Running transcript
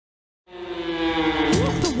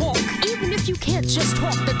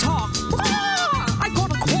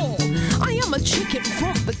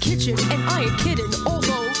kitchen, and I ain't kidding,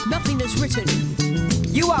 although nothing is written.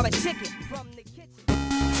 You are a ticket from the kitchen.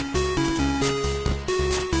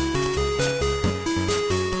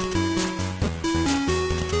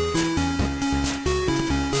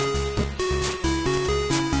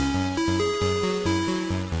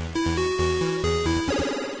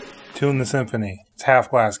 Tune the Symphony. It's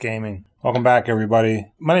Half Glass Gaming. Welcome back,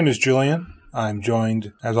 everybody. My name is Julian. I'm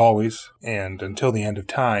joined, as always, and until the end of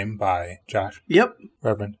time, by Josh. Yep.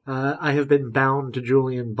 Reverend. I have been bound to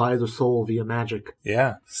Julian by the soul via magic.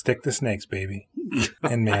 Yeah. Stick the snakes, baby.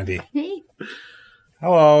 And Mandy. Hey.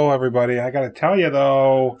 Hello, everybody. I gotta tell you,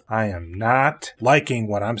 though, I am not liking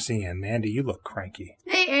what I'm seeing. Mandy, you look cranky.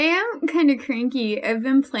 I am kind of cranky. I've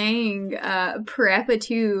been playing Parappa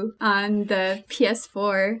 2 on the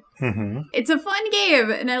PS4. Mm-hmm. It's a fun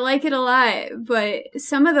game, and I like it a lot, but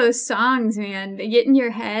some of those songs, man, they get in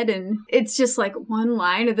your head, and it's just like one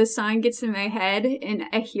line of the song gets in my head, and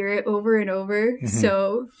I hear it over and over. Mm-hmm.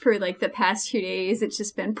 So for like the past 2 days, it's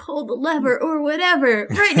just been pull the lever or whatever,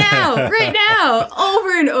 right now,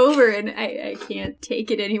 over and over, and I can't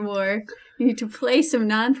take it anymore. You need to play some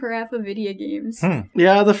non-Parappa video games.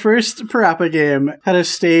 Yeah, the first Parappa game had a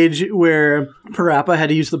stage where Parappa had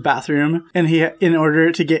to use the bathroom, and in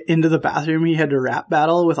order to get into the bathroom, he had to rap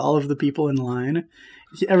battle with all of the people in line.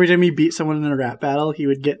 Every time he beat someone in a rap battle, he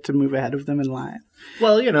would get to move ahead of them in line.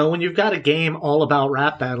 Well, you know, when you've got a game all about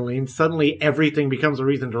rap battling, suddenly everything becomes a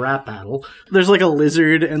reason to rap battle. There's like a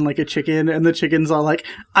lizard and like a chicken, and the chicken's all like,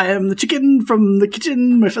 I am the chicken from the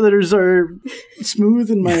kitchen, my feathers are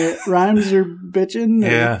smooth and my rhymes are bitchin'.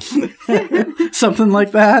 Yeah. Something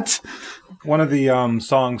like that. One of the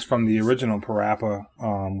songs from the original Parappa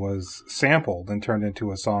was sampled and turned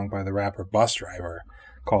into a song by the rapper Bus Driver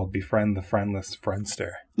called Befriend the Friendless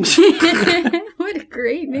Friendster. What a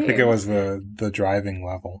great name. I think it was the driving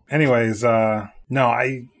level. Anyways, no,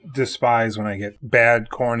 I despise when I get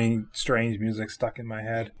bad, corny, strange music stuck in my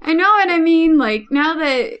head. I know what I mean. Like, now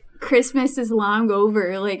that Christmas is long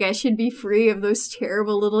over, like, I should be free of those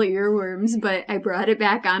terrible little earworms, but I brought it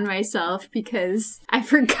back on myself because I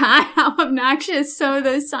forgot how obnoxious some of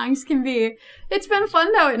those songs can be. It's been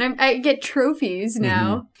fun, though, and I get trophies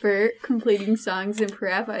now for completing songs in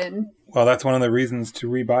Parappa, and well, that's one of the reasons to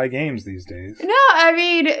rebuy games these days. no, I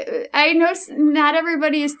mean, I know not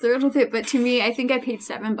everybody is thrilled with it, but to me, I think I paid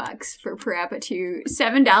 $7 for Parappa 2.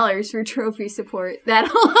 $7 for trophy support.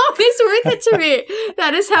 That alone is worth it to me.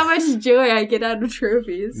 That is how much joy I get out of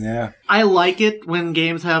trophies. Yeah. I like it when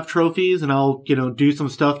games have trophies, and I'll, do some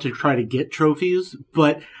stuff to try to get trophies,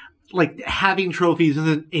 but like, having trophies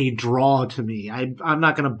isn't a draw to me. I'm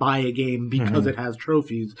not going to buy a game because it has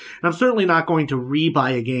trophies. And I'm certainly not going to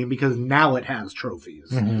rebuy a game because now it has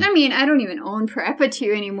trophies. I mean, I don't even own Parappa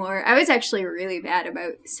 2 anymore. I was actually really bad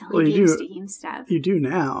about selling games to GameStop. You do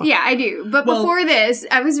now. Yeah, I do. But before this,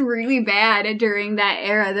 I was really bad during that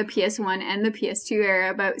era, the PS1 and the PS2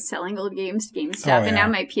 era, about selling old games to GameStop. And now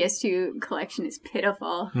my PS2 collection is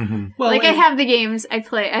pitiful. Well, like, I have the games I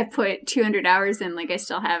put 200 hours in. Like, I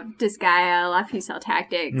still have Disgaea, La Pucelle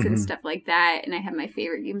Tactics, and stuff like that. And I have my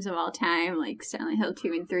favorite games of all time, like Silent Hill 2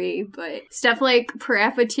 and 3. But stuff like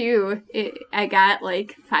Parappa 2, I got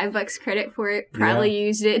like $5 credit for it. Probably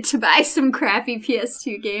used it to buy some crappy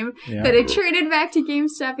PS2 game that I traded back to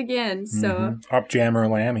GameStop again. So Upjammer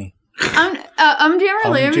Lammy.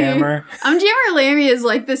 Umjammer Lammy is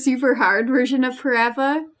like the super hard version of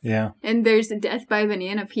Parappa. Yeah. And there's a Death by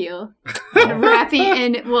Banana Peel.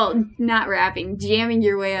 Jamming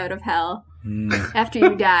your way out of hell after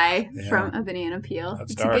you die from a banana peel.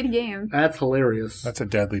 It's dark. A good game. That's hilarious. That's a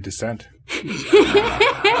deadly descent.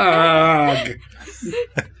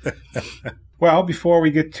 Well, before we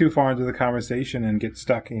get too far into the conversation and get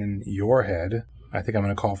stuck in your head, I think I'm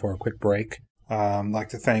going to call for a quick break. I'd like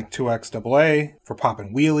to thank 2XAA for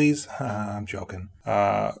popping wheelies. I'm joking.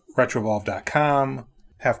 Retrovolve.com,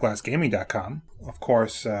 halfglassgaming.com. Of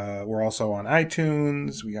course, we're also on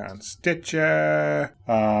iTunes. We are on Stitcher.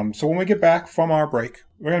 So when we get back from our break,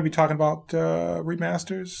 we're going to be talking about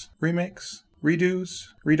remasters, remakes, redos,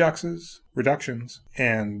 reduxes, reductions,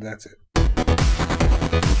 and that's it.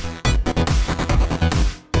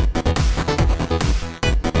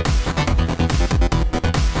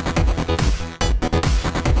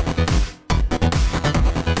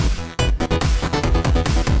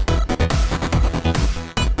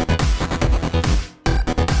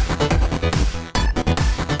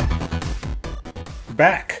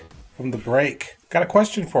 Back from the break. Got a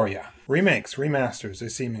question for you. Remakes, remasters, they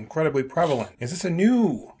seem incredibly prevalent. Is this a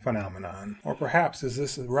new phenomenon? Or perhaps is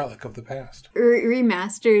this a relic of the past?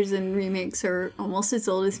 Remasters and remakes are almost as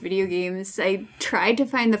old as video games. I tried to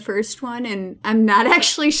find the first one, and I'm not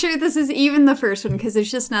actually sure this is even the first one because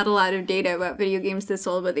there's just not a lot of data about video games this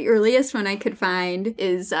old, but the earliest one I could find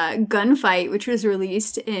is Gunfight, which was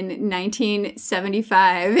released in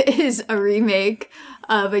 1975, is a remake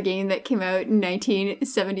of a game that came out in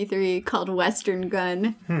 1973 called Western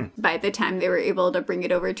Gun. By the time they were able to bring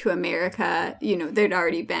it over to America, there'd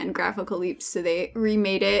already been graphical leaps, so they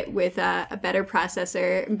remade it with a better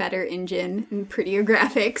processor, better engine, and prettier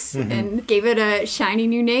graphics, and gave it a shiny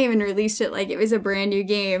new name and released it like it was a brand new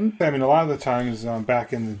game. I mean, a lot of the times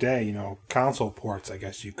back in the day, console ports, I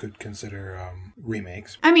guess you could consider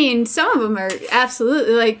remakes. I mean, some of them are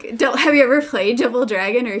absolutely have you ever played Double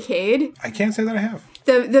Dragon Arcade? I can't say that I have.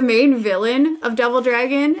 The main villain of Double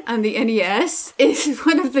Dragon on the NES is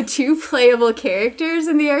one of the 2 playable characters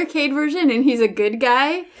in the arcade version, and he's a good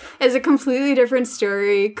guy. Has a completely different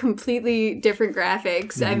story, completely different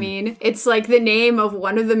graphics. I mean, it's like the name of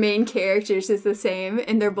one of the main characters is the same,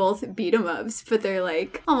 and they're both beat 'em ups, but they're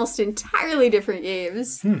like almost entirely different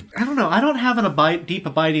games. I don't know. I don't have an deep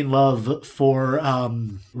abiding love for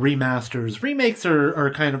remasters. Remakes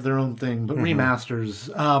are kind of their own thing, but remasters,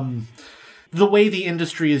 the way the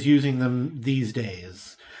industry is using them these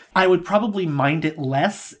days, I would probably mind it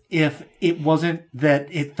less if it wasn't that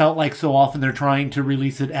it felt like so often they're trying to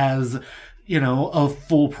release it as, a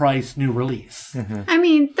full price new release. I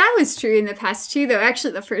mean, that was true in the past too, though.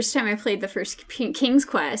 Actually, the first time I played the first King's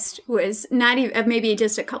Quest was not even, maybe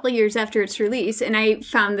just a couple years after its release, and I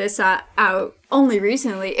found this out only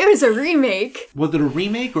recently. It was a remake. Was it a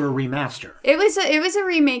remake or a remaster? It was a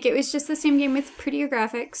remake. It was just the same game with prettier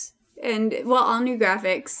graphics. And, all new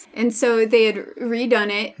graphics. And so they had redone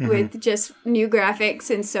it with just new graphics,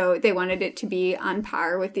 and so they wanted it to be on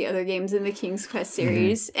par with the other games in the King's Quest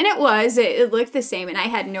series. And it was. It looked the same, and I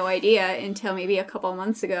had no idea until maybe a couple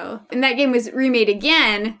months ago. And that game was remade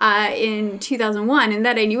again in 2001, and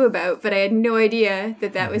that I knew about, but I had no idea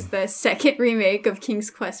that was the second remake of King's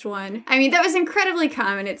Quest 1. I mean, that was incredibly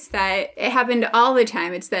common. It's that it happened all the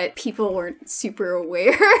time. It's that people weren't super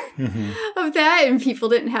aware of that, and people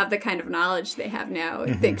didn't have the kind of knowledge they have now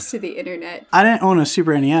thanks to the internet. I didn't own a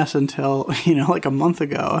Super NES until, like a month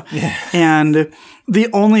ago. Yeah. And the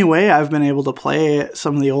only way I've been able to play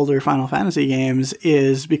some of the older Final Fantasy games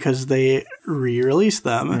is because they re-released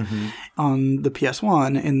them on the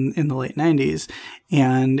PS1 in the late 90s.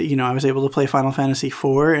 And, I was able to play Final Fantasy IV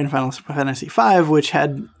and Final Fantasy V, which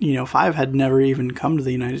had, 5 had never even come to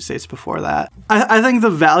the United States before that. I think the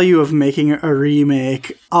value of making a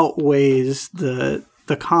remake outweighs the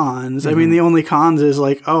cons. I mean, the only cons is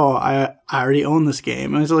like, I already own this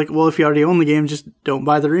game. And it's like, well, if you already own the game, just don't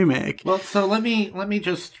buy the remake. Well, so let me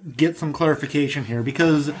just get some clarification here,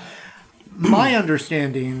 because my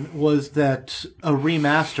understanding was that a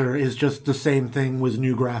remaster is just the same thing with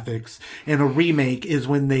new graphics, and a remake is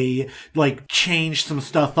when they change some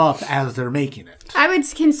stuff up as they're making it. I would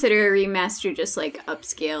consider a remaster just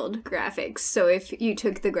upscaled graphics. So if you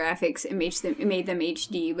took the graphics and made them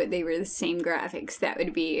HD, but they were the same graphics, that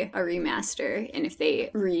would be a remaster. And if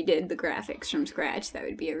they redid the graphics from scratch, that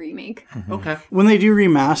would be a remake. Okay. When they do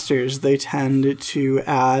remasters, they tend to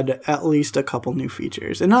add at least a couple new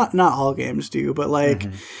features, and not all games do, but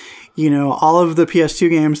all of the PS2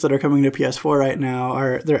 games that are coming to PS4 right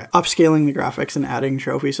now they're upscaling the graphics and adding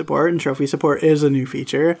trophy support, and trophy support is a new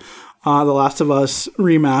feature. The Last of Us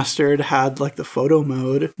Remastered had the photo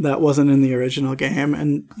mode that wasn't in the original game.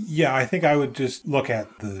 And yeah, I think I would just look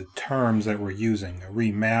at the terms that we're using. A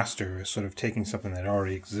remaster is sort of taking something that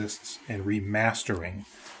already exists and remastering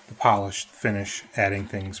the polished finish, adding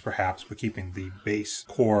things perhaps, but keeping the base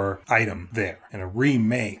core item there. And a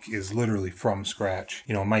remake is literally from scratch.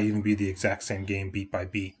 It might even be the exact same game beat by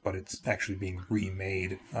beat, but it's actually being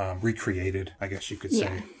remade, recreated, I guess you could say.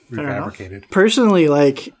 Yeah. Refabricated. Personally,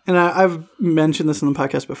 and I've mentioned this in the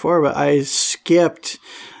podcast before, but I skipped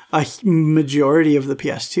a majority of the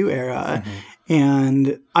PS2 era.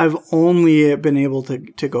 And I've only been able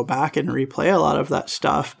to go back and replay a lot of that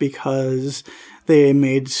stuff because they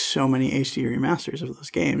made so many HD remasters of those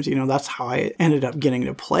games. That's how I ended up getting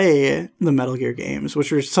to play the Metal Gear games,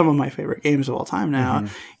 which are some of my favorite games of all time now.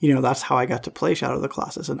 That's how I got to play Shadow of the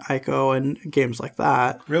Colossus and Ico and games like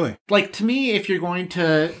that. Really? To me, if you're going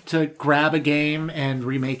to grab a game and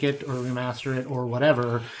remake it or remaster it or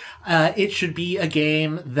whatever, it should be a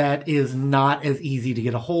game that is not as easy to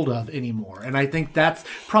get a hold of anymore. And I think that's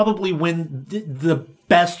probably when the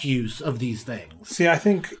best use of these things. See, I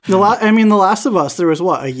think The Last of Us, there was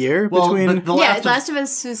what, a year between? Last of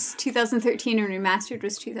Us was 2013 and Remastered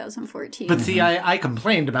was 2014. But see, I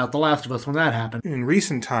complained about The Last of Us when that happened. in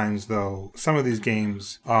recent times, though, some of these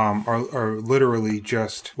games are literally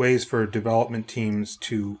just ways for development teams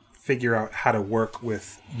to figure out how to work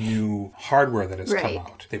with new hardware that has come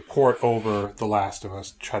out. They port over The Last of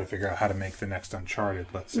Us, try to figure out how to make the next Uncharted,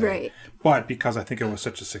 let's say. Right. But because I think it was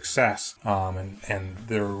such a success, and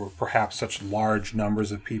there were perhaps such large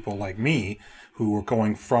numbers of people like me who were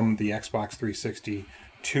going from the Xbox 360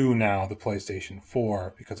 to now the PlayStation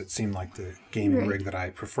 4 because it seemed like the gaming rig that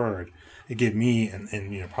I preferred. It gave me and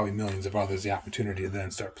probably millions of others the opportunity to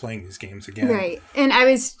then start playing these games again. Right. And I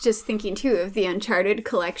was just thinking, too, of the Uncharted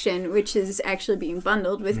collection, which is actually being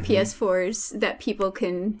bundled with PS4s, that people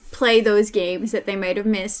can play those games that they might have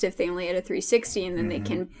missed if they only had a 360, and then they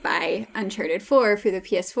can buy Uncharted 4 for the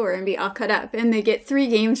PS4 and be all cut up. And they get 3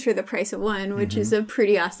 games for the price of 1, which is a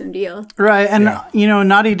pretty awesome deal. Right, and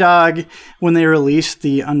Naughty Dog, when they released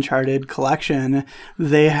the Uncharted collection,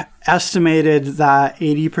 they estimated that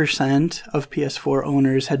 80% of PS4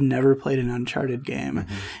 owners had never played an Uncharted game.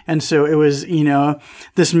 And so it was,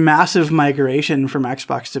 this massive migration from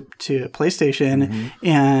Xbox to PlayStation,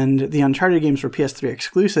 and the Uncharted games were PS3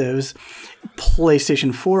 exclusives.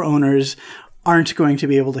 PlayStation 4 owners aren't going to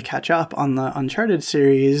be able to catch up on the Uncharted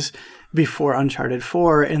series before Uncharted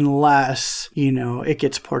 4 unless, it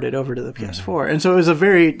gets ported over to the PS4. And so it was a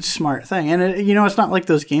very smart thing. And, it's not like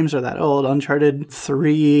those games are that old. Uncharted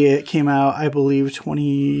 3 came out, I believe,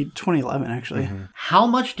 2011, actually. How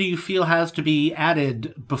much do you feel has to be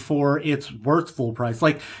added before it's worth full price?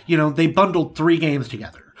 Like, they bundled 3 games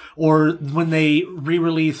together. Or when they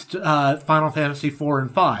re-released Final Fantasy 4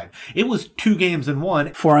 and 5, it was 2 games in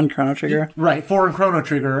one. 4 on Chrono Trigger. Right, 4 on Chrono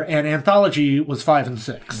Trigger, and Anthology was 5 and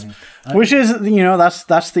 6. Which is,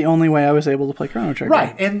 that's the only way I was able to play Chrono Trigger.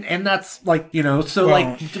 Right, and that's like,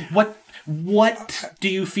 what do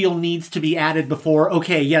you feel needs to be added before,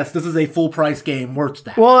 okay, yes, this is a full price game worth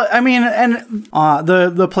that? Well, I mean, and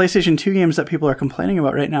the PlayStation 2 games that people are complaining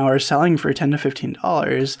about right now are selling for $10 to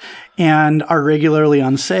 $15 and are regularly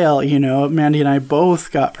on sale. Mandy and I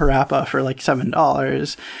both got Parappa for like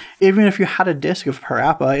 $7. Even if you had a disc of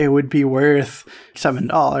Parappa, it would be worth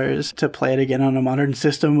 $7 to play it again on a modern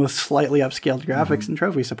system with slightly upscaled graphics and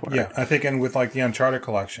trophy support. Yeah, I think, and with like the Uncharted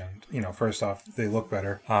collection, first off, they look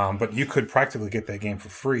better. But you could practically get that game for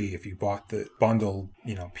free if you bought the bundled,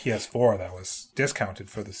 PS4 that was discounted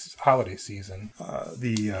for this holiday season.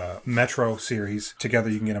 The Metro series, together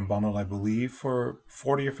you can get them bundled, I believe, for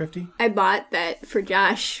 $40 or $50. I bought that for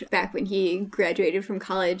Josh back when he graduated from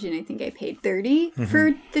college, and I think I paid $30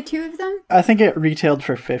 for the 2 of them. I think it retailed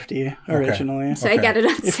for $50 originally. So I got it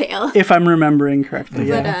on sale. If I'm remembering correctly.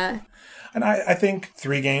 But, and I think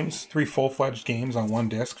 3 full-fledged games on one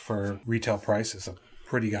disc for retail price is a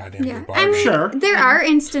pretty goddamn good bargain. I mean, Sure. There are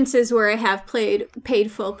instances where I have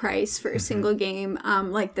paid full price for a single game,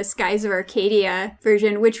 like the Skies of Arcadia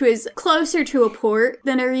version, which was closer to a port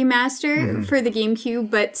than a remaster for the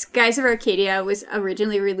GameCube, but Skies of Arcadia was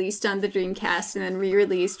originally released on the Dreamcast and then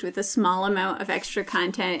re-released with a small amount of extra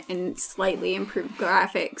content and slightly improved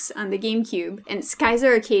graphics on the GameCube. And Skies of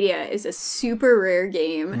Arcadia is a super rare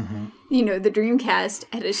game. The Dreamcast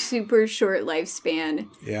had a super short lifespan.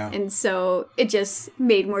 Yeah. And so it just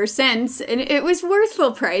made more sense. And it was worth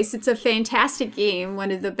full price. It's a fantastic game.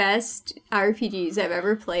 One of the best RPGs I've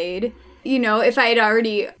ever played. If I had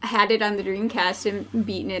already had it on the Dreamcast and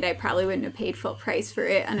beaten it, I probably wouldn't have paid full price for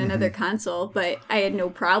it on another console, but I had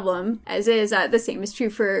no problem. As is, the same is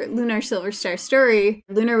true for Lunar Silver Star Story.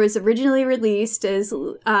 Lunar was originally released as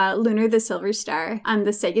Lunar the Silver Star on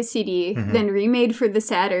the Sega CD, then remade for the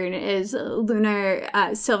Saturn as Lunar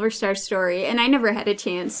Silver Star Story, and I never had a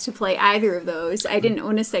chance to play either of those. I didn't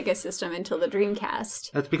own a Sega system until the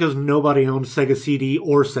Dreamcast. That's because nobody owned Sega CD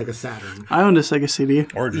or Sega Saturn. I owned a Sega CD.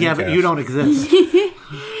 Or Dreamcast. Yeah, but you don't exist.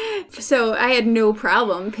 So I had no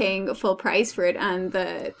problem paying full price for it on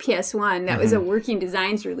the PS1. That was a Working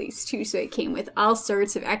Designs release too, so it came with all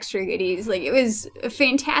sorts of extra goodies. Like, it was a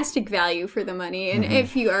fantastic value for the money. And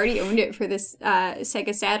if you already owned it for this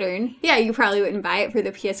Sega Saturn, you probably wouldn't buy it for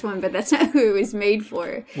the PS1, but that's not who it was made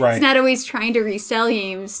for. Right. It's not always trying to resell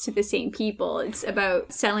games to the same people. It's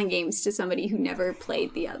about selling games to somebody who never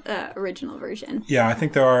played the original version. Yeah, I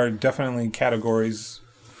think there are definitely categories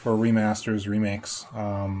for remasters, remakes,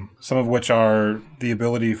 some of which are the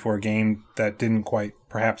ability for a game that didn't quite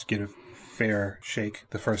perhaps get a fair shake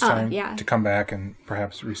the first time to come back and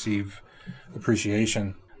perhaps receive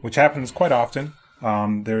appreciation. which happens quite often.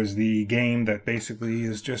 There's the game that basically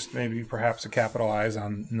is just maybe perhaps to capitalize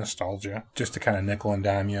on nostalgia, just to kind of nickel and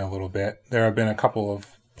dime you a little bit. There have been a couple of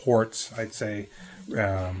ports, I'd say,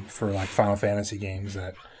 for like Final Fantasy games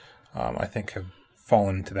that I think have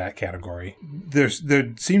fallen into that category. There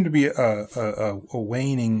seemed to be a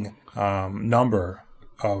waning number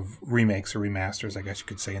of remakes or remasters, I guess you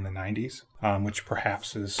could say, in the 90s, which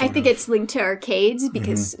perhaps is I think it's linked to arcades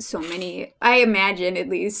because so many, I imagine at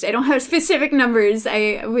least, I don't have specific numbers.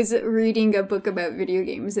 I was reading a book about video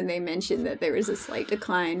games and they mentioned that there was a slight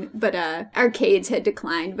decline, but arcades had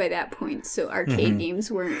declined by that point, so arcade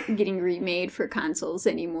games weren't getting remade for consoles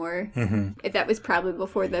anymore. That was probably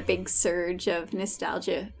before the big surge of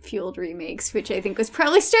nostalgia-fueled remakes, which I think was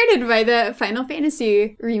probably started by the Final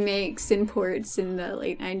Fantasy remakes and ports in the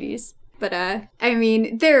late 90s. But, I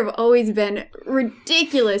mean, there have always been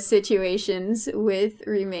ridiculous situations with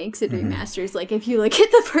remakes and remasters. Like, if you look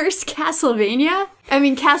at the first Castlevania, I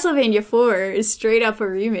mean, Castlevania 4 is straight up a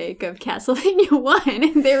remake of Castlevania 1,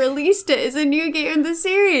 and they released it as a new game in the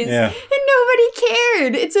series. Yeah. And nobody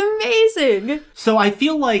cared. It's amazing. So I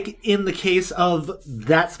feel like in the case of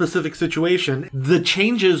that specific situation, the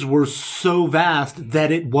changes were so vast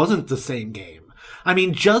that it wasn't the same game. I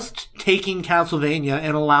mean, just taking Castlevania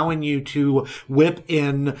and allowing you to whip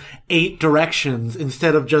in 8 directions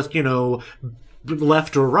instead of just,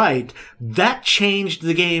 left or right, that changed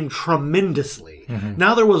the game tremendously.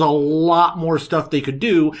 Now there was a lot more stuff they could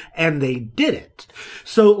do, and they did it.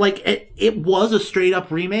 So, like, it was a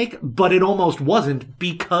straight-up remake, but it almost wasn't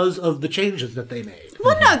because of the changes that they made.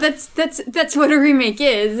 Well, no, that's what a remake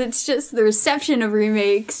is. It's just the reception of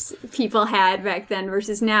remakes people had back then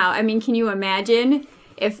versus now. I mean, can you imagine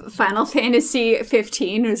if Final Fantasy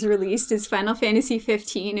 15 was released as Final Fantasy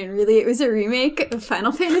 15 and really it was a remake of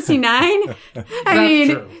Final Fantasy 9? I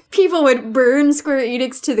mean, true. People would burn Square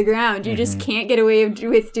Enix to the ground. You just can't get away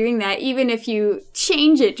with doing that. Even if you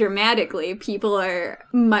change it dramatically, people are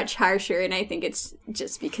much harsher, and I think it's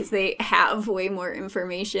just because they have way more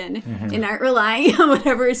information and aren't relying on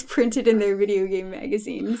whatever is printed in their video game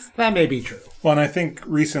magazines. That may be true. Well, and I think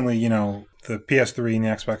recently, the PS3 and the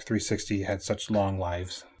Xbox 360 had such long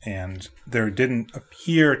lives, and there didn't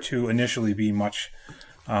appear to initially be much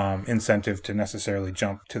incentive to necessarily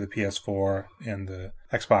jump to the PS4 and the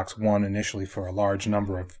Xbox One initially for a large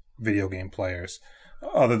number of video game players,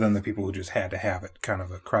 other than the people who just had to have it, kind of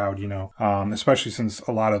a crowd, especially since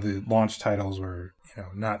a lot of the launch titles were,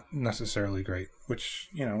 not necessarily great, which,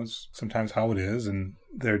 is sometimes how it is. And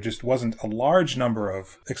there just wasn't a large number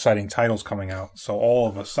of exciting titles coming out. So all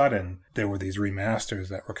of a sudden, there were these remasters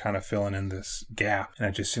that were kind of filling in this gap. And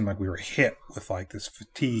it just seemed like we were hit with like this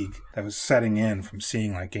fatigue that was setting in from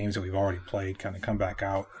seeing like games that we've already played kind of come back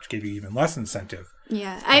out, which gave you even less incentive.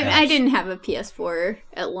 Yeah, I didn't have a PS4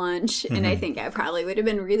 at launch, and I think I probably would have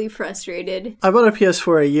been really frustrated. I bought a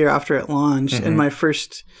PS4 a year after it launched, and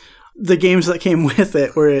the games that came with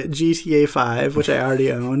it were GTA 5, which I already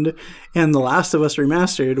owned, and The Last of Us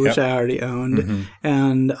Remastered, which I already owned.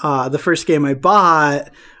 And the first game I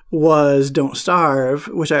bought was Don't Starve,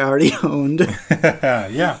 which I already owned.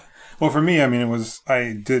 Yeah. Well, for me, I mean,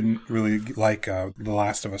 I didn't really like The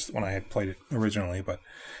Last of Us when I had played it originally, but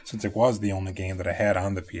since it was the only game that I had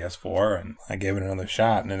on the PS4, and I gave it another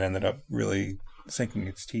shot, and it ended up really sinking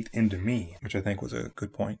its teeth into me, which I think was a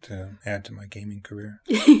good point to add to my gaming career.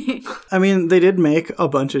 I mean, they did make a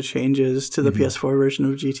bunch of changes to the PS4 version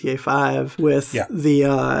of GTA 5 with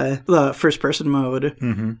the first-person mode.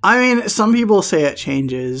 I mean, some people say it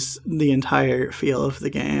changes the entire feel of the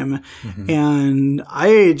game, and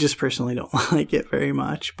I just personally don't like it very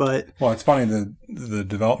much. But well, it's funny, the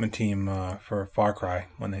development team for Far Cry,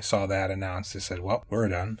 when they saw that announced, they said, well, we're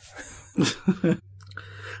done.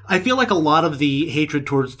 I feel like a lot of the hatred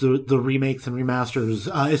towards the remakes and remasters,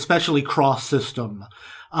 especially cross-system,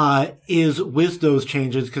 is with those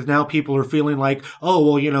changes, because now people are feeling like,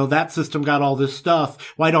 oh, well, that system got all this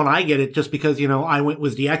stuff. Why don't I get it just because, I went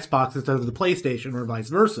with the Xbox instead of the PlayStation, or vice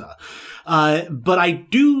versa? But I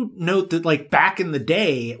do note that, like, back in the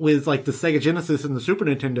day with, like, the Sega Genesis and the Super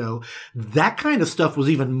Nintendo, that kind of stuff was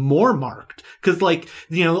even more marked. Because, like,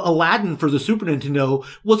 Aladdin for the Super Nintendo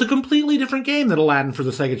was a completely different game than Aladdin for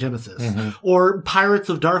the Sega Genesis. Or Pirates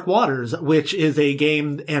of Dark Waters, which is a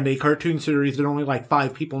game and a cartoon series that only, like,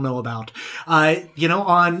 5 people know about.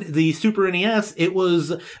 On the Super NES, it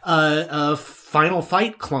was a Final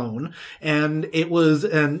Fight clone, and it was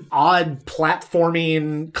an odd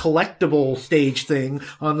platforming collectible stage thing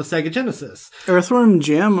on the Sega Genesis. Earthworm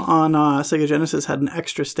Jim on Sega Genesis had an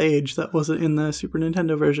extra stage that wasn't in the Super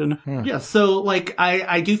Nintendo version. Yeah, so like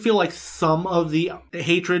I do feel like some of the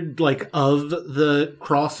hatred like of the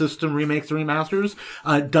cross-system remakes and remasters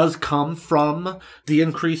does come from the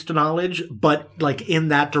increased knowledge, but like in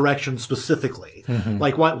that direction specifically.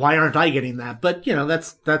 Like why aren't I getting that? But you know,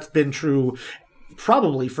 that's been true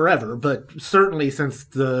probably forever, but certainly since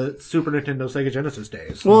the Super Nintendo Sega Genesis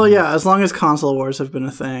days. Well, yeah, as long as console wars have been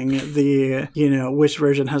a thing, the, you know, which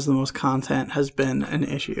version has the most content has been an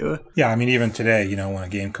issue. Yeah, I mean, even today, you know, when a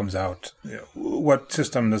game comes out, you know, what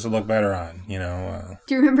system does it look better on, you know?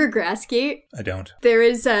 Do you remember Grassgate? I don't. There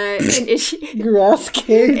is an issue.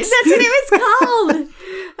 Grassgate? That's what it was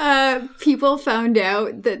called! People found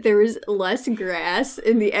out that there was less grass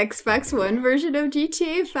in the Xbox One version of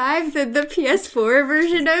GTA 5 than the PS4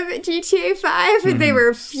 version of GTA 5, and they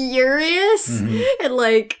were furious and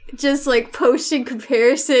like just like posting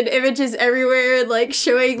comparison images everywhere and like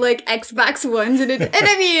showing like Xbox Ones and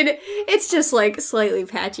I mean it's just like slightly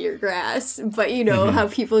patchier grass, but you know how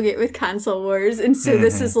people get with console wars, and so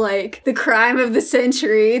this is like the crime of the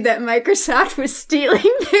century that Microsoft was stealing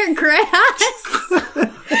their grass.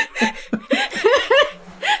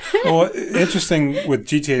 Well, interesting with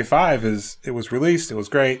GTA 5 is it was released, it was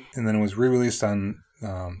great, and then it was re-released on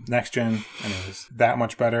next gen, and it was that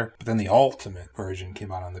much better. But then the ultimate version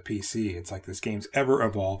came out on the PC. It's like this game's ever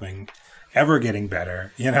evolving, ever getting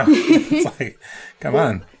better. You know, it's like, come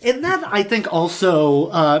on. And that, I think,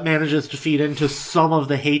 also manages to feed into some of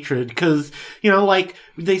the hatred because, you know, like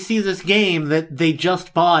they see this game that they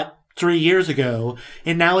just bought 3 years ago,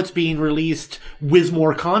 and now it's being released with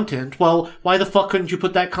more content. Well, why the fuck couldn't you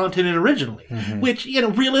put that content in originally? Which, you know,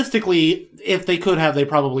 realistically, if they could have, they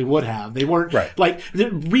probably would have. They weren't, like,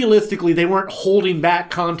 realistically, they weren't holding back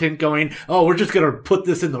content going, oh, we're just going to put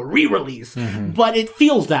this in the re-release. But it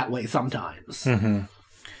feels that way sometimes.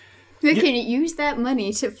 They can use that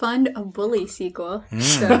money to fund a Bully sequel.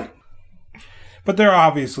 So. But there are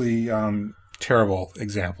obviously terrible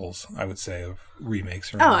examples, I would say, of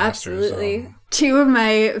remakes or remasters. Oh, absolutely. Two of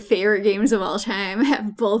my favorite games of all time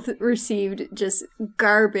have both received just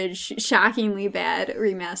garbage, shockingly bad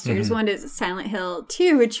remasters. One is Silent Hill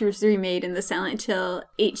 2, which was remade in the Silent Hill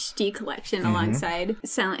HD collection alongside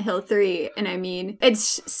Silent Hill 3. And I mean,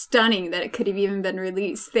 it's stunning that it could have even been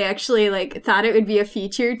released. They actually like thought it would be a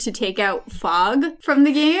feature to take out fog from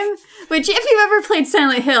the game, which if you've ever played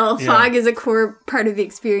Silent Hill, fog is a core part of the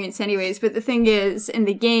experience anyways. But the thing is, in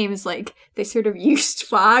the games, like, they sort of used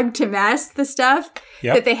fog to mask the stuff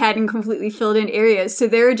that they hadn't completely filled in areas. So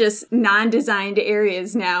there are just non-designed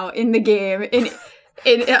areas now in the game in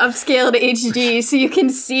upscaled HD, so you can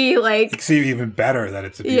see like... You can see even better that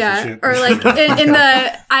it's a piece of shit. Or like in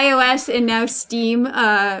the iOS and now Steam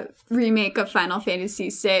remake of Final Fantasy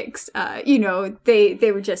VI, you know,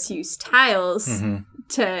 they would just use tiles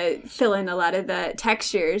to fill in a lot of the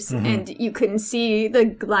textures, and you couldn't see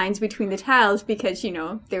the lines between the tiles because, you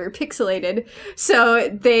know, they were pixelated. So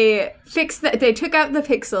they fixed that. They took out the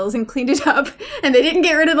pixels and cleaned it up, and they didn't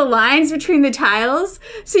get rid of the lines between the tiles,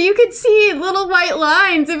 so you could see little white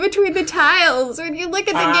lines in between the tiles when you look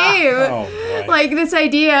at the game. Oh, like this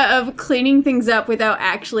idea of cleaning things up without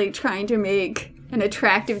actually trying to make an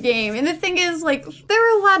attractive game. And the thing is, like, there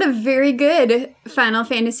were a lot of very good Final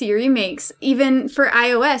Fantasy remakes. Even for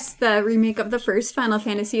iOS, the remake of the first Final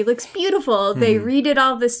Fantasy looks beautiful. They redid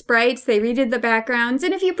all the sprites, they redid the backgrounds,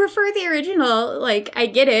 and if you prefer the original, like, I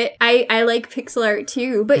get it. I like pixel art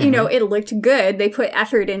too, but you know, it looked good. They put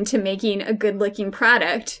effort into making a good looking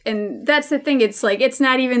product. And that's the thing, it's like, it's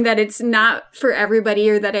not even that it's not for everybody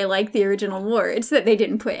or that I like the original more, it's that they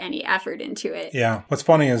didn't put any effort into it. Yeah. What's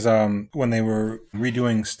funny is when they were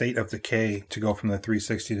redoing State of Decay to go from the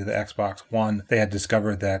 360 to the Xbox One, they had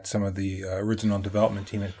discovered that some of the original development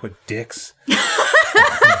team had put dicks,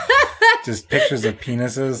 just pictures of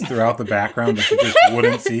penises throughout the background that you just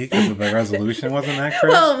wouldn't see because the resolution wasn't that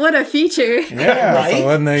crisp. Well, what a feature. Yeah, right? So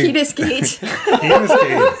when they... Penisgate.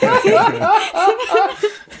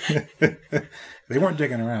 Penisgate. They weren't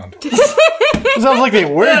dicking around. It sounds like they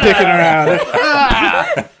were dicking around.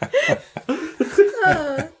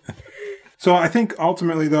 So I think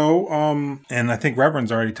ultimately, though, and I think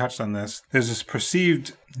Reverend's already touched on this, there's this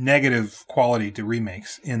perceived negative quality to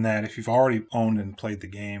remakes in that if you've already owned and played the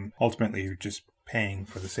game, ultimately you're just paying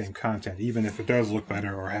for the same content, even if it does look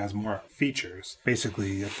better or has more features.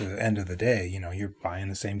 Basically, at the end of the day, you know, you're buying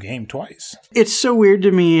the same game twice. It's so weird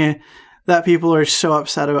to me that people are so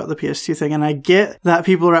upset about the PS2 thing. And I get that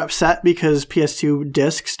people are upset because PS2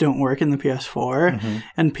 discs don't work in the PS4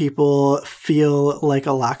 and people feel like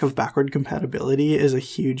a lack of backward compatibility is a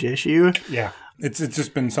huge issue. Yeah. It's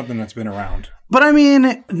just been something that's been around. But I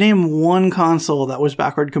mean, name one console that was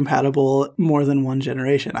backward compatible more than one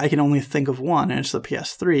generation. I can only think of one, and it's the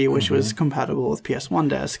PS3, which was compatible with PS1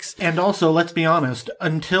 discs. And also, let's be honest,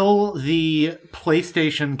 until the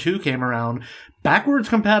PlayStation 2 came around, backwards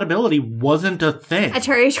compatibility wasn't a thing.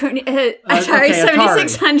 Atari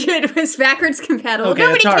 7600 was backwards compatible. Okay,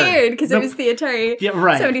 Nobody Atari. cared because it was the Atari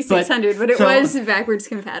 7600, but it was backwards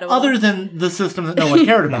compatible. Other than the system that no one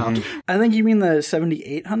cared about. I think you mean the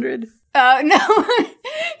 7800? Oh, no.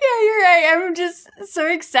 Yeah, you're right. I'm just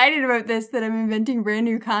so excited about this that I'm inventing brand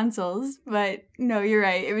new consoles. But no, you're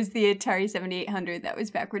right. It was the Atari 7800 that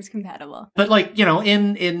was backwards compatible. But like, you know,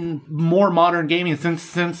 in more modern gaming,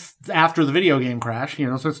 since after the video game crash, you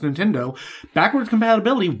know, since Nintendo, backwards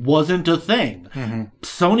compatibility wasn't a thing.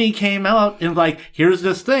 Sony came out and like, here's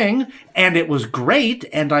this thing, and it was great,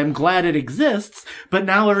 and I'm glad it exists, but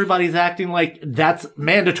now everybody's acting like that's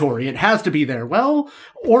mandatory. It has to be there. Well,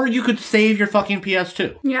 or you could save your fucking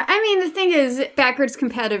PS2. Yeah, I mean, the thing is, backwards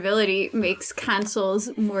compatibility makes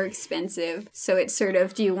consoles more expensive. So it's sort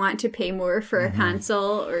of, do you want to pay more for a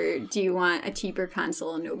console, or do you want a cheaper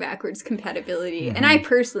console and no backwards compatibility? And I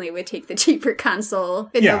personally would take the cheaper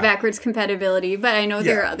console with no backwards compatibility, but I know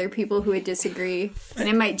there are other people who would disagree. And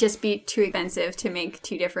it might just be too expensive to make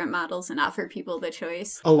two different models and offer people the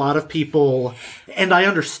choice. A lot of people, and I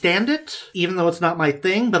understand it, even though it's not my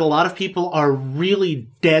thing, but a lot of people are really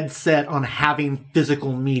dead set on having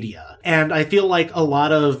physical media. And I feel like a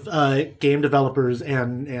lot of game developers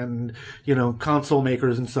and you know, console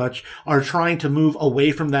makers and such are trying to move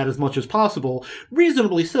away from that as much as possible.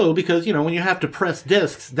 Reasonably so, because, you know, when you have to press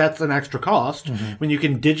discs, that's an extra cost. When you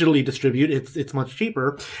can digitally distribute, it's much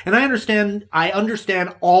cheaper. And I understand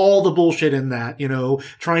all the bullshit in that, you know,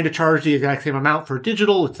 trying to charge the exact same amount for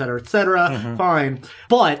digital, et cetera, fine.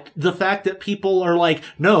 But the fact that people are like,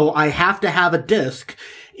 no, I have to have a disc,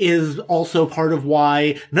 is also part of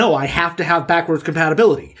why, no, I have to have backwards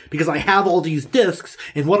compatibility because I have all these discs,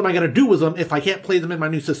 and what am I going to do with them if I can't play them in my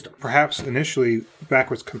new system? Perhaps initially,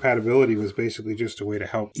 backwards compatibility was basically just a way to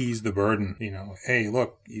help ease the burden. You know, hey,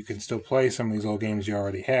 look, you can still play some of these old games you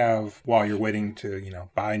already have while you're waiting to, you know,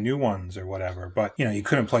 buy new ones or whatever. But, you know, you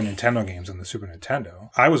couldn't play Nintendo games on the Super Nintendo.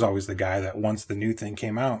 I was always the guy that once the new thing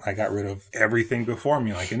came out, I got rid of everything before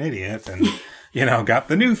me like an idiot and... you know, got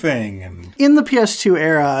the new thing. And in the PS2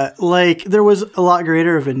 era, like, there was a lot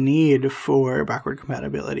greater of a need for backward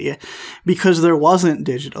compatibility because there wasn't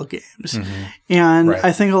digital games. And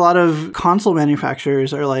I think a lot of console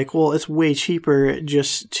manufacturers are like, well, it's way cheaper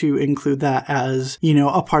just to include that as, you know,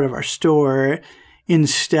 a part of our store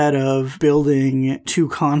instead of building two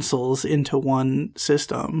consoles into one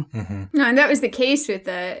system. No, and that was the case with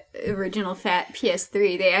the original fat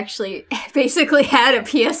PS3. They actually basically had a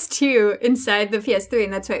PS2 inside the PS3,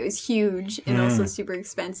 and that's why it was huge and also super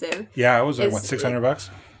expensive. yeah, it was like, what, $600?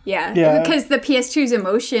 Yeah, because the PS2's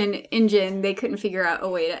emotion engine, they couldn't figure out a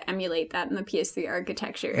way to emulate that in the PS3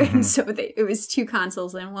 architecture. And so it was two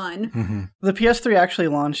consoles in one. The PS3 actually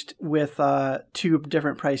launched with two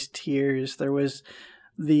different price tiers. There was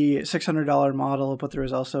the $600 model, but there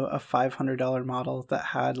was also a $500 model that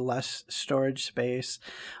had less storage space.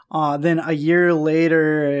 Then a year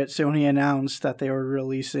later, Sony announced that they were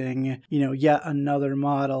releasing, you know, yet another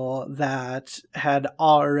model that had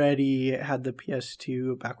already had the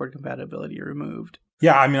PS2 backward compatibility removed.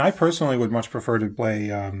 Yeah, I mean, I personally would much prefer to play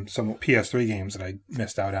some PS3 games that I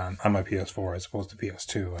missed out on my PS4 as opposed to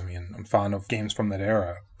PS2. I mean, I'm fond of games from that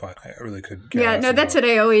era, but I really could care less about. That's what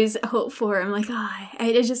I always hope for. I'm like,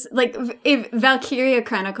 I just, like, Valkyria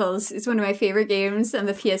Chronicles is one of my favorite games on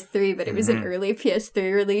the PS3, but it was an early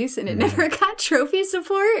PS3 release, and it never got trophy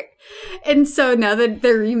support. And so now that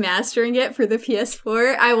they're remastering it for the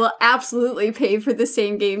PS4, I will absolutely pay for the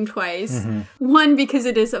same game twice. One, because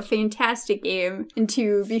it is a fantastic game, and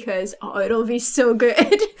two, because, it'll be so good to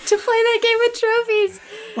play that game with trophies.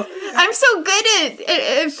 I'm so good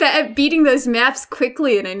at beating those maps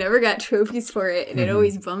quickly, and I never got trophies for it, and it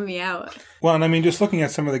always bummed me out. Well, and I mean, just looking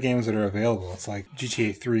at some of the games that are available, it's like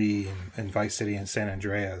GTA 3 and Vice City and San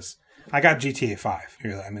Andreas. I got GTA 5.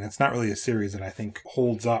 I mean, it's not really a series that I think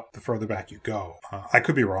holds up the further back you go. I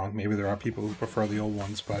could be wrong. Maybe there are people who prefer the old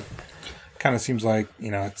ones, but it kind of seems like,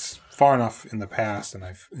 you know, it's far enough in the past, and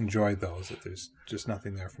I've enjoyed those, that there's just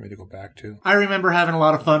nothing there for me to go back to. I remember having a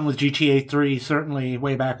lot of fun with GTA 3, certainly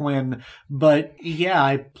way back when, but yeah,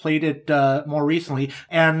 I played it more recently,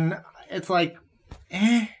 and it's like,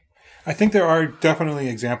 I think there are definitely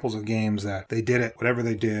examples of games that they did it, whatever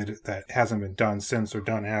they did, that hasn't been done since or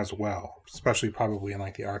done as well. Especially probably in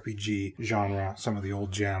like the RPG genre, some of the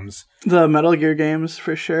old gems. The Metal Gear games,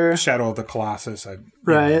 for sure. Shadow of the Colossus.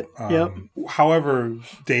 Right, yep. However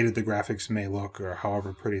dated the graphics may look or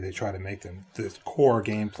however pretty they try to make them, the core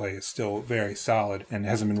gameplay is still very solid and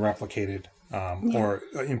hasn't been replicated or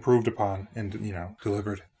improved upon and,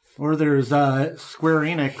 delivered. Or there's Square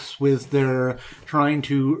Enix with their trying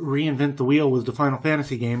to reinvent the wheel with the Final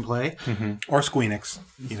Fantasy gameplay. Mm-hmm. Or Squeenix.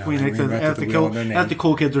 Squeenix, as the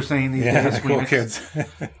cool kids are saying these days. The cool kids.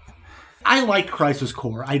 I liked Crisis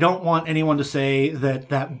Core. I don't want anyone to say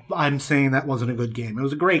that I'm saying that wasn't a good game. It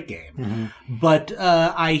was a great game. Mm-hmm. But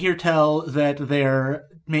I hear tell that they're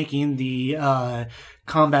making the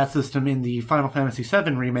combat system in the Final Fantasy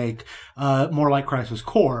VII remake more like Crisis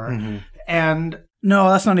Core. Mm-hmm. And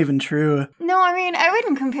no, that's not even true. No, I mean, I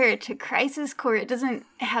wouldn't compare it to Crisis Core. It doesn't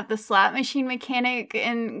have the slot machine mechanic,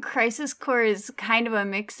 and Crisis Core is kind of a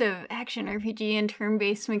mix of action RPG and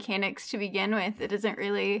turn-based mechanics to begin with. It isn't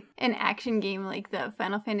really an action game like the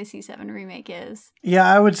Final Fantasy VII Remake is. Yeah,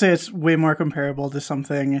 I would say it's way more comparable to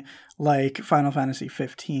something like Final Fantasy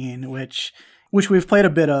 15, which we've played a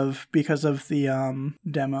bit of because of the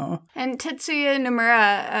demo. And Tetsuya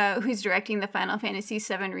Nomura, who's directing the Final Fantasy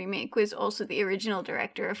VII Remake, was also the original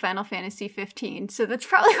director of Final Fantasy 15. So that's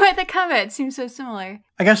probably why the combat seems so similar.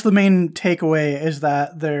 I guess the main takeaway is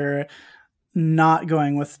that they're not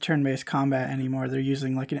going with turn-based combat anymore. They're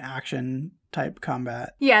using like an action type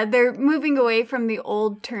combat. Yeah, they're moving away from the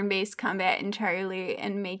old turn-based combat entirely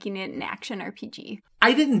and making it an action RPG.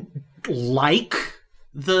 I didn't like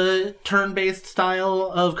the turn-based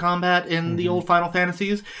style of combat in the old Final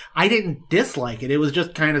Fantasies. I didn't dislike it. It was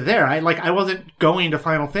just kind of there. I wasn't going to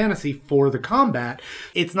Final Fantasy for the combat.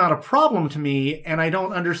 It's not a problem to me, and I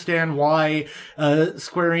don't understand why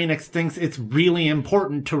Square Enix thinks it's really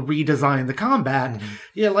important to redesign the combat. Mm-hmm.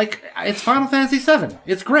 Yeah, it's Final Fantasy VII.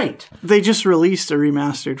 It's great. They just released a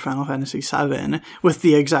remastered Final Fantasy VII with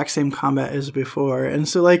the exact same combat as before, and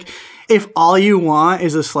so if all you want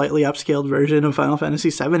is a slightly upscaled version of Final Fantasy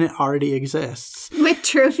VII, it already exists. With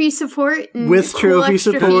trophy support and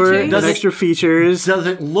extra features. Does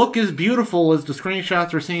it look as beautiful as the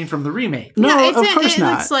screenshots we're seeing from the remake? No, of course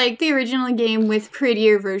not. It looks like the original game with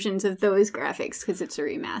prettier versions of those graphics because it's a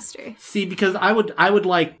remaster. See, because I would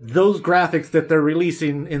like those graphics that they're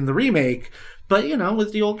releasing in the remake, but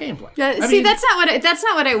with the old gameplay. That's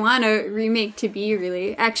not what I want a remake to be,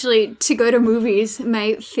 really. Actually, to go to movies,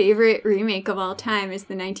 my favorite remake of all time is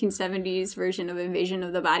the 1970s version of Invasion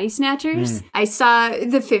of the Body Snatchers. I saw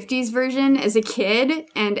the 50s version as a kid,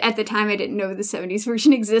 and at the time I didn't know the 70s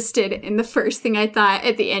version existed, and the first thing I thought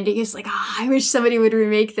at the ending is I wish somebody would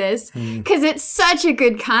remake this, because it's such a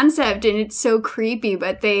good concept, and it's so creepy,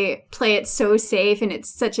 but they play it so safe, and it's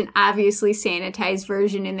such an obviously sanitized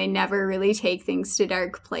version, and they never really take things to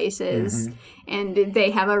dark places, and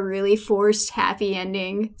they have a really forced happy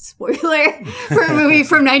ending. Spoiler for a movie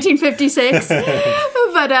from 1956.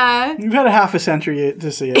 But you've had a half a century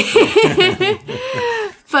to see it.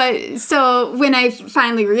 But so when I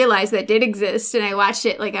finally realized that did exist and I watched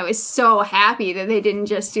it, I was so happy that they didn't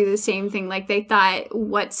just do the same thing. They thought,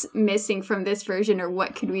 what's missing from this version, or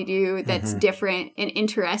what could we do that's different and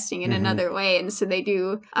interesting in another way? And so they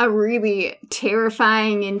do a really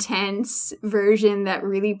terrifying, intense version that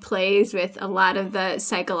really plays with a lot of the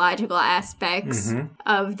psychological aspects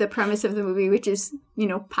of the premise of the movie, which is,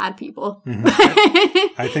 pod people.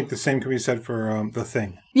 I think the same can be said for The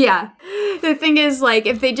Thing. Yeah. The thing is,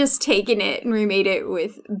 if they just taken it and remade it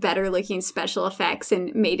with better looking special effects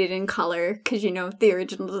and made it in color, because, the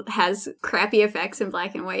original has crappy effects in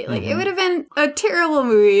black and white, it would have been a terrible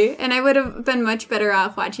movie, and I would have been much better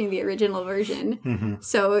off watching the original version.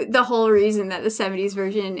 So the whole reason that the 70s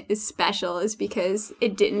version is special is because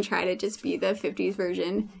it didn't try to just be the 50s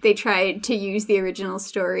version. They tried to use the original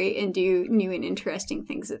story and do new and interesting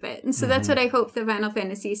things with it. And so that's what I hope the Final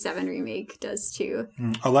Fantasy VII Remake does too.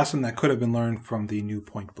 A lesson that could have been learned from the new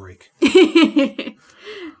Point Break.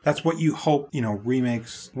 That's what you hope,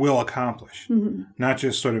 remakes will accomplish. Not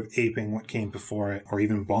just sort of aping what came before it or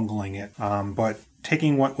even bungling it, but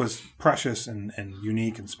taking what was precious and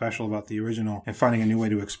unique and special about the original and finding a new way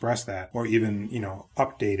to express that, or even,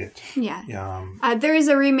 update it. Yeah. There is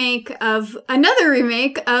another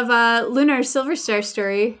remake of Lunar Silver Star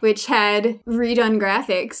Story, which had redone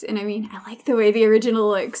graphics. And I like the way the original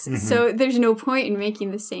looks. So there's no point in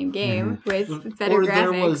making the same game with better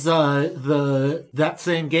graphics. There was that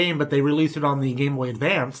same game, but they released it on the Game Boy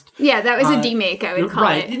Advanced. Yeah, that was a demake, I would call it.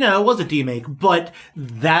 Right, it was a demake, but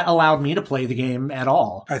that allowed me to play the game game at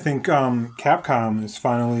all. I think Capcom is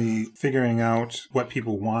finally figuring out what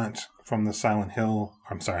people want from the Silent Hill.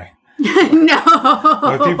 I'm sorry. No.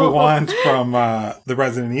 What people want from the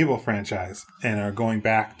Resident Evil franchise and are going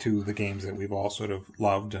back to the games that we've all sort of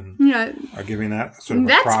loved and are giving that sort of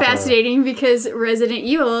That's a proper... fascinating because Resident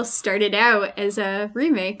Evil started out as a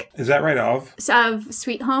remake. Is that right, of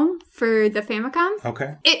Sweet Home for the Famicom.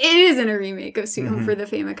 Okay. It isn't a remake of Sweet Home for the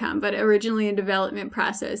Famicom, but originally in development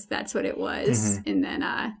process, that's what it was. And then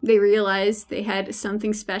they realized they had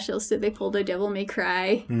something special, so they pulled a Devil May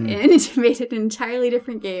Cry and made it an entirely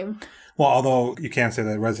different game. Well, although you can't say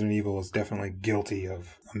that Resident Evil is definitely guilty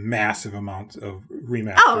of a massive amount of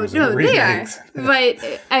remasters. Oh, no, they are. remakes. But,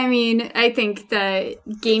 I mean, I think the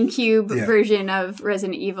GameCube version of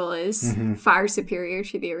Resident Evil is far superior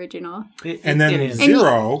to the original. And then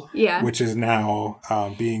Zero, which is now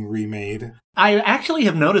being remade. I actually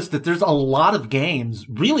have noticed that there's a lot of games,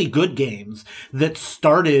 really good games, that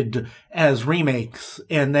started as remakes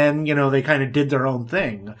and then, they kind of did their own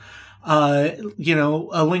thing. A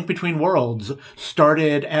Link Between Worlds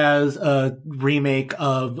started as a remake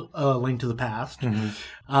of A Link to the Past.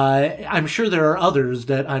 I'm sure there are others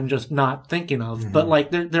that I'm just not thinking of, but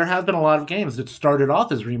there have been a lot of games that started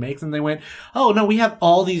off as remakes and they went, oh no, we have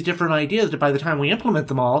all these different ideas that by the time we implement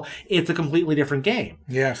them all, it's a completely different game.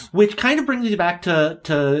 Yes. Which kind of brings you back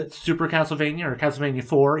to Super Castlevania or Castlevania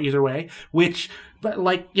 4, either way, which... But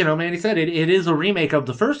Mandy said, it is a remake of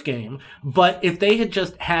the first game, but if they had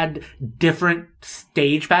just had different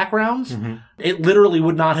stage backgrounds, it literally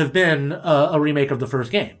would not have been a remake of the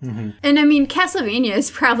first game. And I mean, Castlevania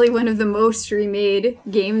is probably one of the most remade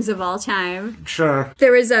games of all time. Sure.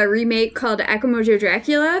 There was a remake called Akamojo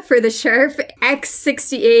Dracula for the Sharp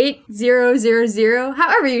X68000,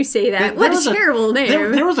 however you say that. What a terrible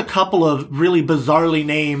name. There was a couple of really bizarrely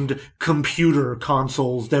named computer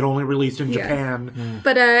consoles that only released in Japan.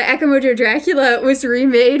 But Akamojo Dracula was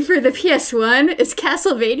remade for the PS1 as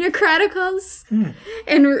Castlevania Chronicles.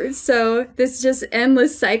 And so this just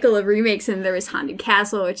endless cycle of remakes. And there was Haunted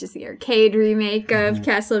Castle, which is the arcade remake of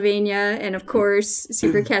Castlevania. And of course,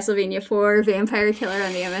 Super Castlevania 4, Vampire Killer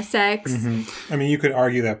on the MSX. I mean, you could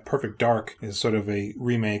argue that Perfect Dark is sort of a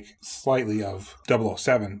remake slightly of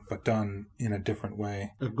 007, but done in a different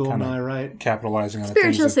way. A GoldenEye, right? Capitalizing on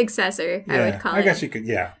Spiritual the successor, I would call it. I guess you could,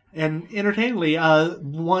 And entertainingly,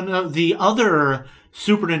 one of the other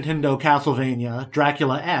Super Nintendo Castlevania,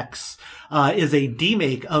 Dracula X, is a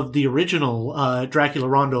demake of the original Dracula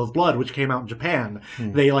Rondo of Blood, which came out in Japan.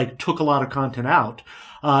 They took a lot of content out.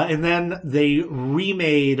 And then they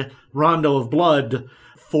remade Rondo of Blood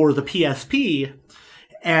for the PSP.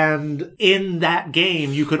 And in that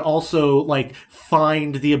game, you could also,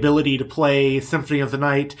 find the ability to play Symphony of the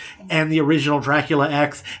Night and the original Dracula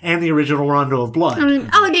X and the original Rondo of Blood. I mean,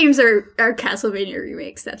 all games are Castlevania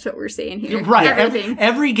remakes. That's what we're saying here. Right. Everything.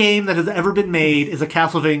 Every game that has ever been made is a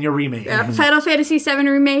Castlevania remake. Final Fantasy VII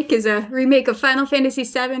Remake is a remake of Final Fantasy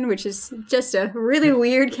VII, which is just a really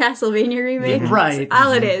weird Castlevania remake. Right. That's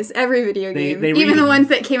all it is. Every video game. Even the ones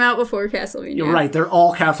that came out before Castlevania. You're right. They're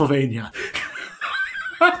all Castlevania.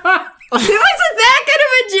 It wasn't that good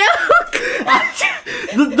of a joke!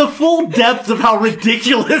 The full depth of how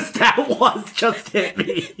ridiculous that was just hit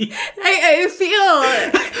me. I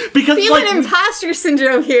feel an imposter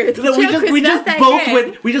syndrome here. The joke was not that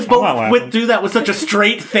good. We just both went through that with such a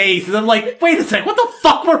straight face, and I'm like, wait a second, what the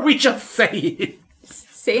fuck were we just saying?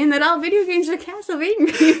 Saying that all video games are Castlevania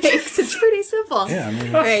remakes. It's pretty simple. Yeah, I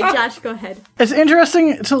mean, all right, Josh, go ahead. It's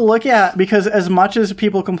interesting to look at because as much as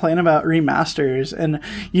people complain about remasters and,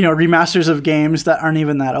 remasters of games that aren't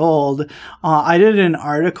even that old, I did an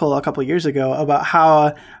article a couple years ago about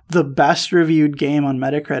how the best reviewed game on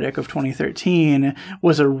Metacritic of 2013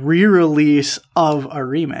 was a re-release of a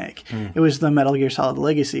remake. It was the Metal Gear Solid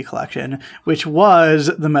Legacy Collection, which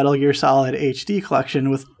was the Metal Gear Solid HD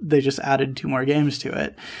Collection they just added 2 more games to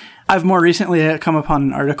it. I've more recently come upon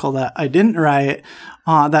an article that I didn't write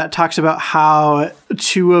that talks about how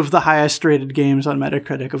 2 of the highest rated games on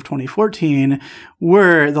Metacritic of 2014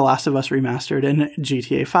 were The Last of Us Remastered and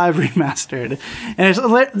GTA 5 Remastered. And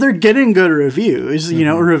they're getting good reviews.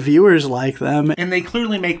 Reviewers like them. And they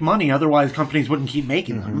clearly make money, otherwise companies wouldn't keep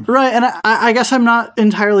making them. Right, and I guess I'm not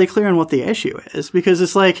entirely clear on what the issue is, because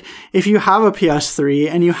it's if you have a PS3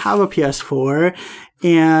 and you have a PS4,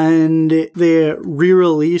 and they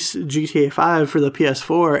re-release GTA 5 for the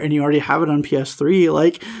PS4 and you already have it on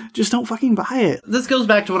PS3, just don't fucking buy it. This goes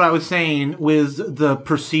back to what I was saying with the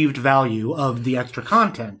perceived value of the extra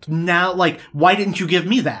content. Now, why didn't you give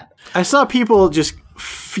me that? I saw people just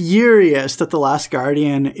furious that The Last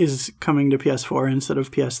Guardian is coming to PS4 instead of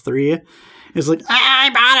PS3. is like, I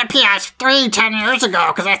bought a PS3 10 years ago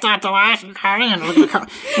because I thought the last Guardian was the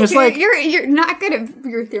it's like you're not good at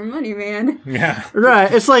with your money, man. Yeah.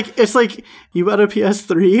 right. It's like you bought a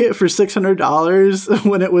PS3 for $600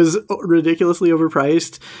 when it was ridiculously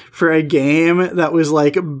overpriced for a game that was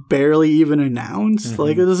like barely even announced.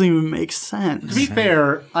 Like it doesn't even make sense. To be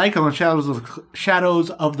fair, Icon Shadows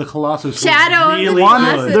of the Colossus. Shadow was of the really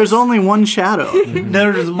Colossus. good. There's only one shadow.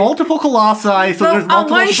 There's multiple Colossi, so there's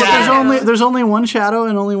multiple one shadows. There's only one shadow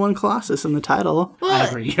and only one Colossus in the title. Well, I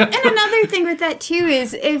agree. And another thing with that too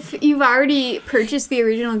is if you've already purchased the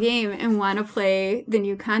original game and want to play the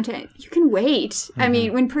new content, you can wait. I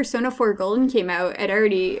mean, when Persona 4 Golden came out, I'd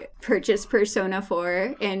already purchased Persona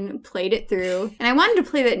 4 and played it through. And I wanted to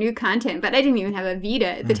play that new content, but I didn't even have a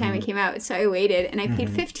Vita at the time it came out, so I waited and I paid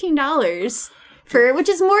 $15 for, which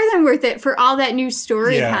is more than worth it for all that new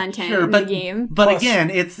story content in the game. But again,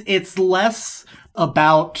 it's less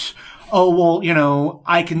about, oh, well, you know,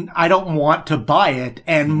 I don't want to buy it,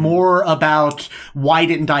 and more about why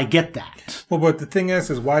didn't I get that? Well, but the thing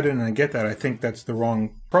is why didn't I get that? I think that's the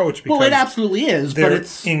wrong approach, because Well, it absolutely is, but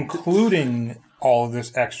it's including all of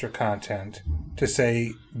this extra content to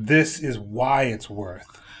say this is why it's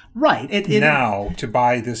worth right. now to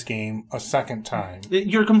buy this game a second time.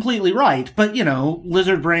 You're completely right, but you know,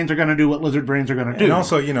 lizard brains are going to do what lizard brains are going to do. And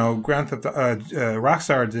also, you know,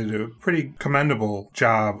 Rockstar did a pretty commendable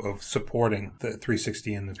job of supporting the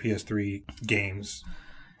 360 and the PS3 games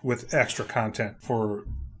with extra content for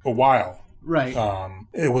a while. Right.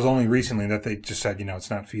 It was only recently that they just said, you know, it's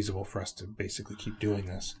not feasible for us to basically keep doing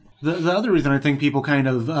this. The other reason I think people kind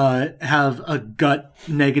of have a gut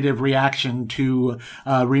negative reaction to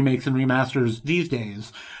remakes and remasters these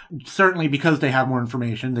days, certainly because they have more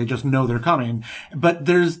information, they just know they're coming, but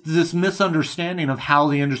there's this misunderstanding of how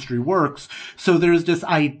the industry works. So there's this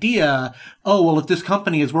idea, oh, well, if this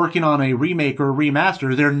company is working on a remake or a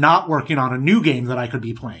remaster, they're not working on a new game that I could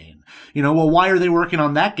be playing. You know, well, why are they working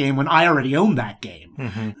on that game when I already own that game?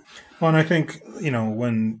 Mm-hmm. Well, and I think, you know,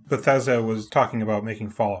 when Bethesda was talking about making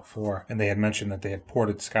Fallout 4, and they had mentioned that they had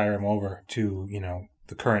ported Skyrim over to, you know,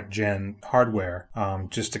 the current gen hardware,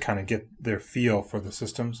 just to kind of get their feel for the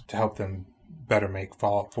systems to help them better make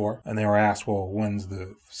Fallout 4. And they were asked, well, when's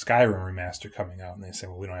the Skyrim remaster coming out? And they said,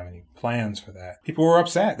 well, we don't have any plans for that. People were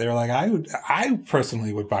upset. They were like, I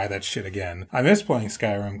personally would buy that shit again. I miss playing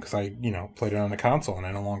Skyrim because I, you know, played it on the console and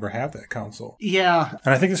I no longer have that console. Yeah.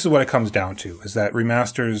 And I think this is what it comes down to, is that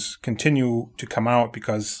remasters continue to come out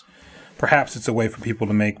because perhaps it's a way for people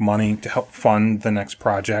to make money to help fund the next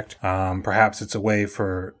project. Perhaps it's a way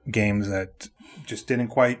for games that just didn't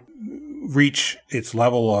quite reach its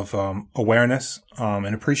level of awareness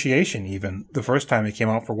and appreciation even the first time it came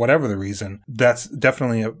out for whatever the reason. That's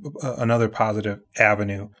definitely another positive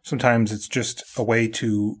avenue. Sometimes it's just a way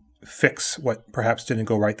to fix what perhaps didn't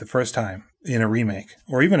go right the first time in a remake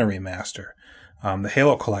or even a remaster. The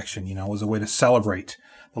Halo collection, you know, was a way to celebrate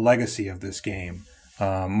the legacy of this game.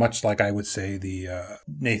 Much like I would say the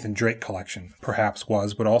Nathan Drake collection perhaps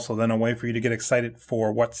was, but also then a way for you to get excited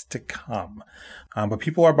for what's to come. But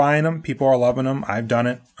people are buying them. People are loving them. I've done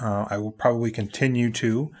it. I will probably continue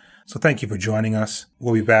to. So thank you for joining us.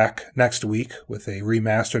 We'll be back next week with a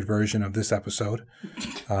remastered version of this episode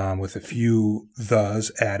with a few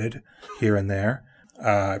thes added here and there.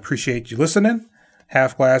 I appreciate you listening.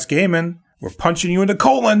 Half Glass Gaming. We're punching you in the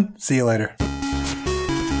colon. See you later.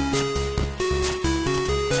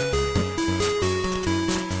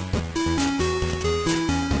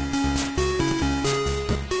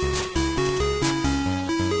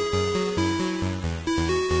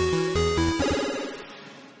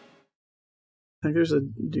 I think there's a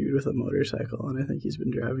dude with a motorcycle, and I think he's been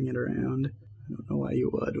driving it around. I don't know why you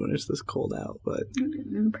would when it's this cold out, but...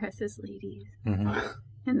 It impresses ladies. Mm-hmm.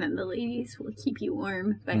 And then the ladies will keep you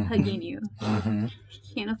warm by hugging you. Mm-hmm. If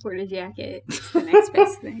you can't afford a jacket, it's the next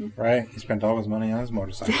best thing. Right? He spent all his money on his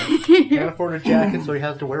motorcycle. Can't afford a jacket, so he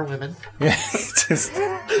has to wear women. Yeah, just...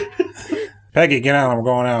 Peggy, get out. I'm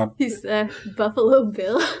going out. He's the Buffalo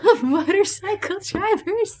Bill of motorcycle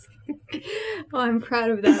drivers. Oh, I'm proud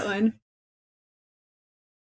of that one.